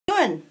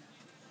doing?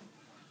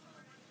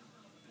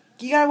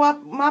 You gotta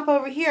mop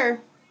over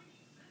here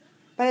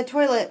by the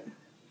toilet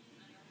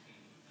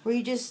where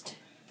you just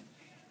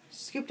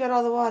scooped out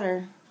all the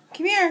water.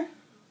 Come here.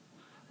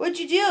 What'd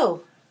you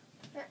do?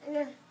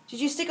 Did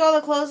you stick all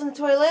the clothes in the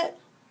toilet?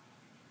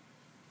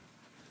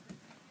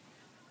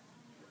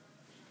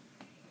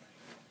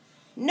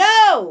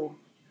 No!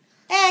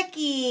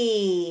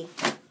 Eki!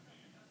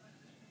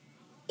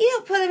 You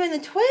don't put them in the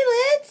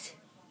toilet.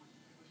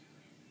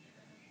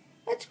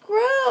 That's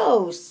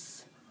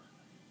gross.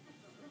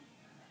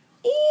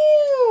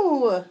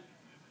 Ew!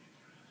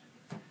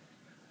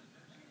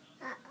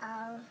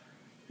 Uh-oh.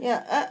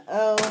 Yeah,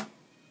 uh-oh.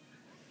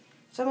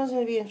 Someone's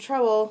going to be in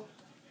trouble.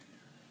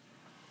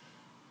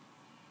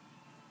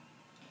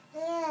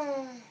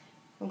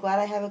 I'm glad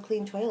I have a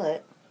clean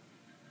toilet.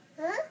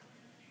 Huh?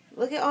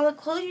 Look at all the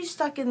clothes you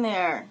stuck in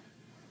there.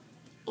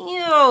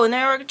 Ew, and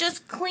they were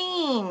just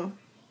clean.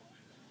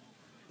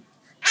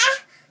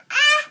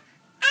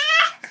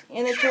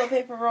 And the toilet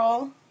paper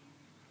roll.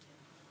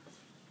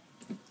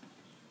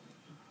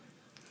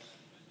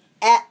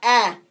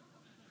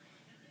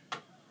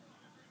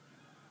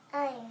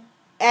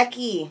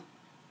 Eki.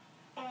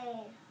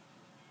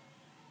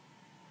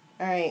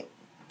 Alright,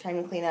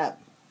 time to clean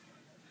up.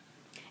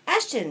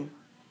 Ashton,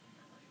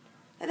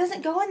 that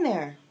doesn't go in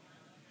there.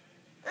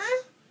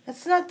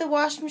 That's not the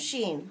wash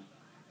machine.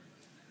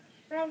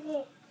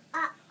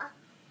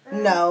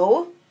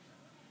 No.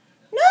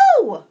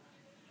 No!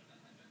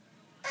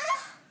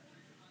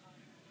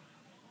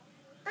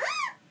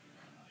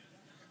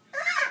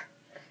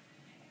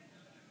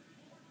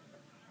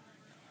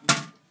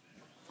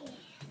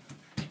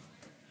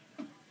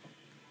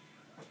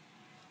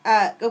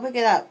 Go pick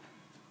it up.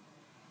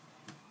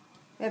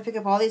 I'm going to pick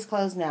up all these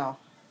clothes now.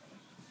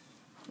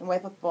 And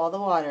wipe up all the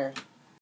water.